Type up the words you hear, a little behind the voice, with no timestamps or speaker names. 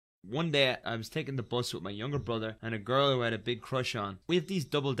One day I was taking the bus with my younger brother and a girl who I had a big crush on. We have these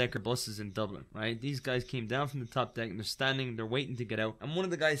double-decker buses in Dublin, right? These guys came down from the top deck and they're standing, they're waiting to get out. And one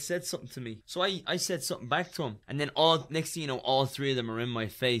of the guys said something to me. So I said something back to him. And then next thing you know, all three of them are in my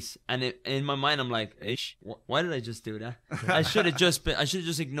face. And in my mind, I'm like, ish, why did I just do that? I should have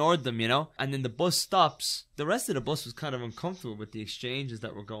just ignored them, you know? And then the bus stops. The rest of the bus was kind of uncomfortable with the exchanges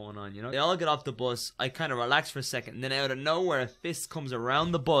that were going on, you know? They all get off the bus. I kind of relax for a second. And then out of nowhere, a fist comes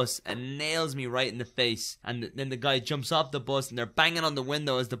around the bus and nails me right in the face. And then the guy jumps off the bus and they're banging on the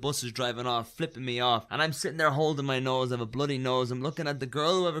window as the bus is driving off, flipping me off. And I'm sitting there holding my nose. I have a bloody nose. I'm looking at the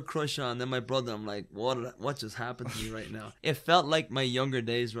girl who I have a crush on. Then my brother, I'm like, what just happened to me right now? It felt like my younger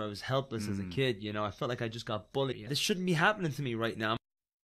days where I was helpless as a kid, you know? I felt like I just got bullied. This shouldn't be happening to me right now.